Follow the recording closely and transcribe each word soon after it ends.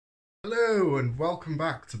Hello and welcome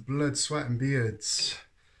back to Blood, Sweat and Beards.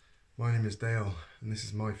 My name is Dale and this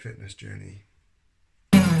is my fitness journey.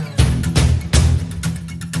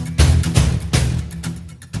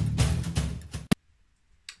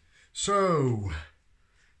 So,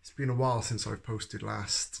 it's been a while since I've posted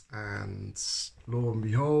last and lo and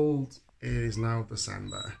behold, it is now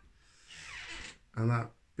December. And that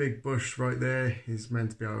big bush right there is meant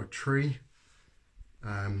to be our tree.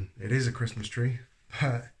 It is a Christmas tree,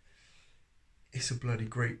 but it's a bloody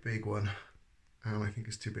great big one, and I think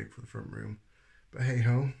it's too big for the front room. But hey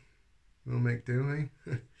ho, we'll make do,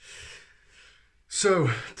 eh? So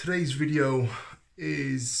today's video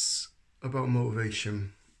is about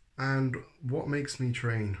motivation and what makes me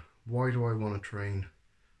train. Why do I want to train?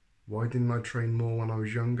 Why didn't I train more when I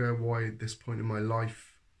was younger? Why at this point in my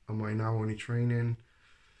life am I now only training?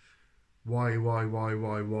 Why?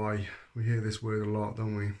 We hear this word a lot,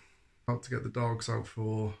 don't we? About to get the dogs out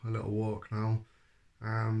for a little walk now,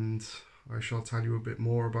 and I shall tell you a bit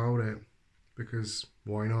more about it, because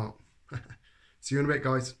why not? See you in a bit,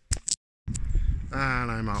 guys.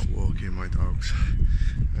 And I'm out walking my dogs,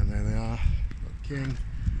 and there they are. Got King,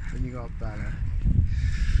 then you got Bella.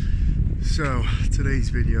 So today's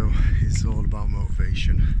video is all about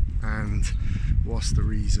motivation and what's the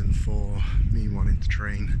reason for me wanting to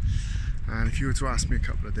train. And if you were to ask me a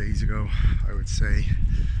couple of days ago, I would say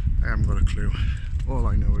I haven't got a clue. All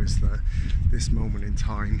I know is that this moment in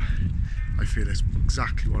time, I feel it's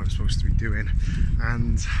exactly what I'm supposed to be doing,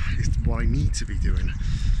 and it's what I need to be doing.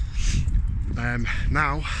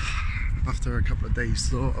 Now, after a couple of days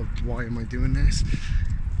thought of why am I doing this,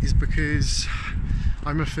 is because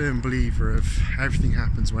I'm a firm believer of everything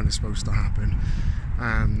happens when it's supposed to happen,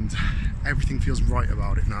 and everything feels right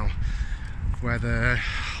about it now. Whether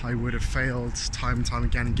I would have failed time and time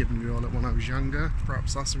again and given me all it when I was younger,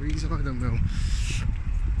 perhaps that's the reason, I don't know.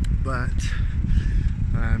 But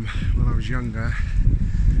when I was younger,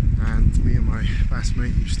 and me and my best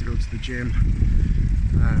mate used to go to the gym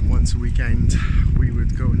once a weekend, we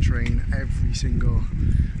would go and train every single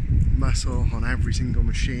muscle on every single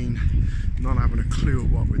machine, not having a clue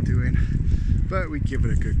of what we're doing, but we'd give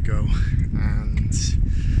it a good go. And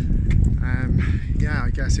yeah,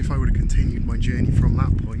 I guess if I would have continued my journey from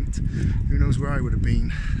that point, who knows where I would have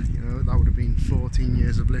been. You know, that would have been 14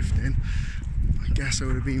 years of lifting. I guess I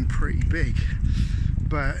would have been pretty big,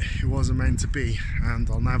 but it wasn't meant to be, and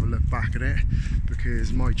I'll never look back at it,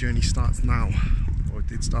 because my journey starts now, or it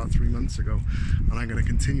did start 3 months ago, and I'm going to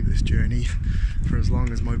continue this journey for as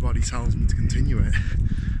long as my body tells me to continue it.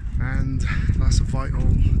 And that's a vital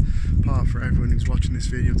part for everyone who's watching this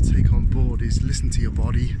video to take on board, is listen to your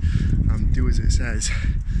body and do as it says,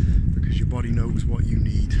 because your body knows what you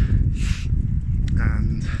need.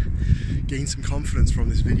 And gain some confidence from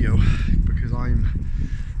this video, because I'm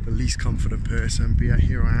the least confident person, but yet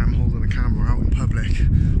here I am holding a camera out in public,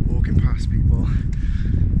 walking past people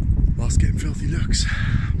whilst getting filthy looks.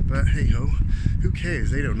 But hey ho, who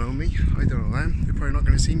cares? They don't know me, I don't know them, they're probably not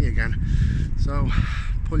going to see me again. So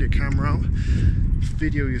pull your camera out,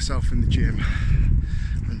 video yourself in the gym,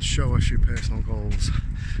 and show us your personal goals,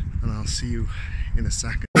 and I'll see you in a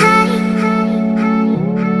second.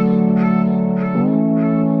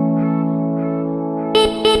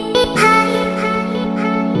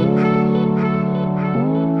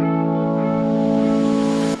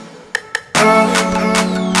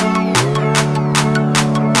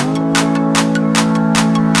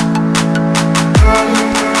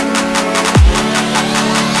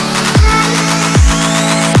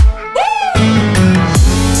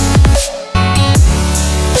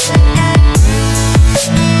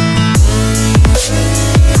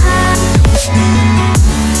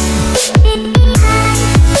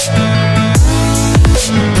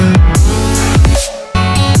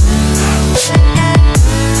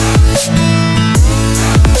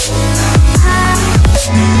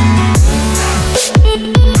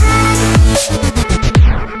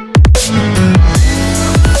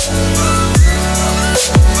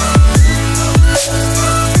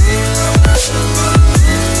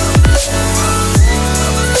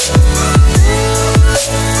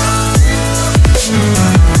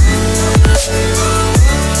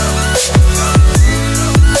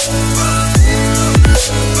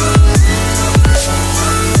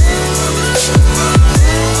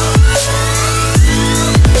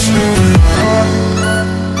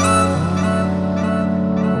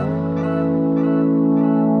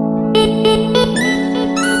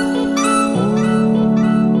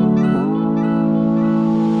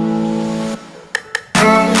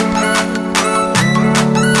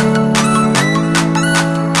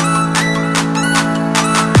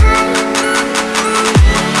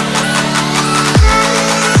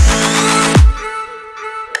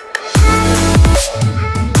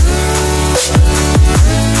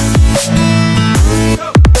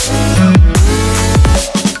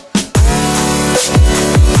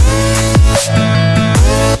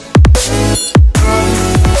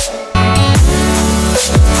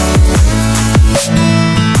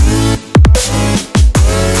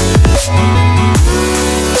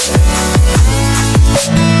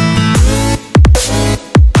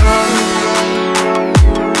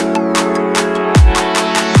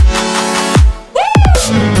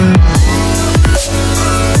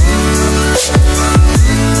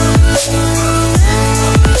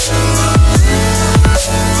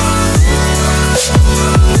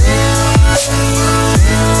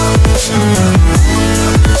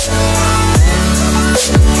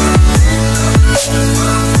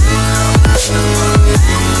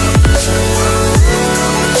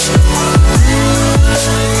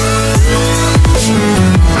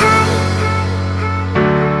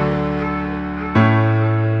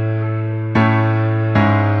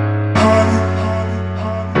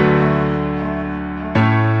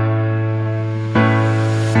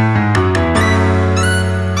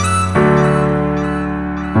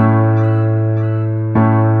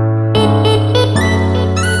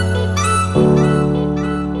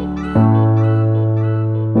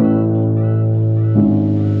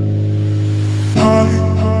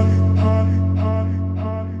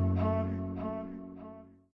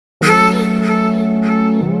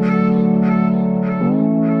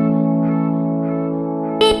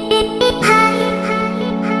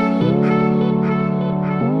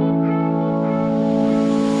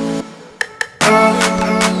 So,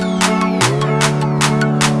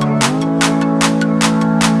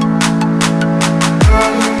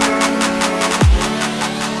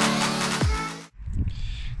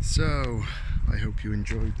 I hope you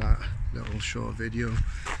enjoyed that little short video of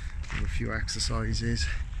a few exercises,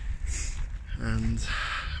 and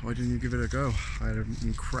why didn't you give it a go? I had an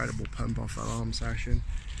incredible pump off that arm session,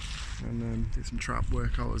 and did some trap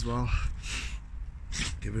workout as well.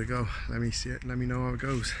 Give it a go, let me see it, let me know how it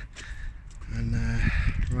goes. And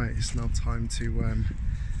right, it's now time to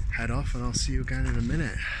head off, and I'll see you again in a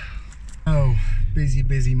minute. Oh,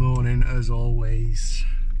 busy morning as always.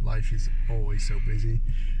 Life is always so busy.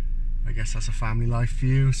 I guess that's a family life for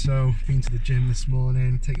you. So, been to the gym this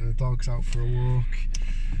morning, taking the dogs out for a walk.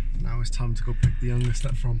 Now it's time to go pick the youngest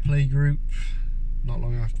up from playgroup. Not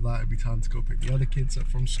long after that, it'll be time to go pick the other kids up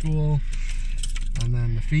from school. And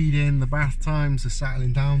then the feeding, the bath times, the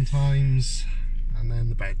settling down times, and then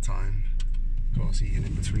the bedtime. Of course, eating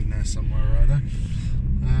in between there somewhere or other.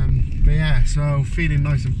 But yeah, so feeling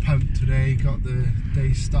nice and pumped today. Got the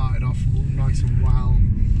day started off nice and well.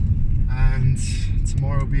 And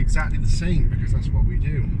tomorrow will be exactly the same, because that's what we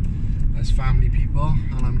do as family people,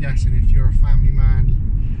 and I'm guessing if you're a family man,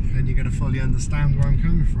 then you're going to fully understand where I'm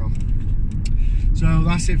coming from. So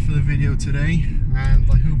that's it for the video today, and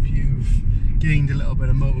I hope you've gained a little bit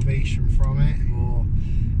of motivation from it, or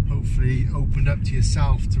hopefully opened up to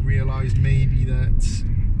yourself to realise maybe that,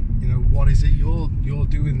 you know, what is it you're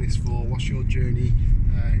doing this for, what's your journey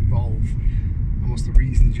involve, and what's the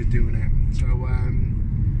reasons you're doing it. So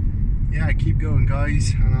yeah, keep going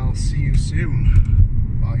guys, and I'll see you soon.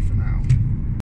 Bye for now.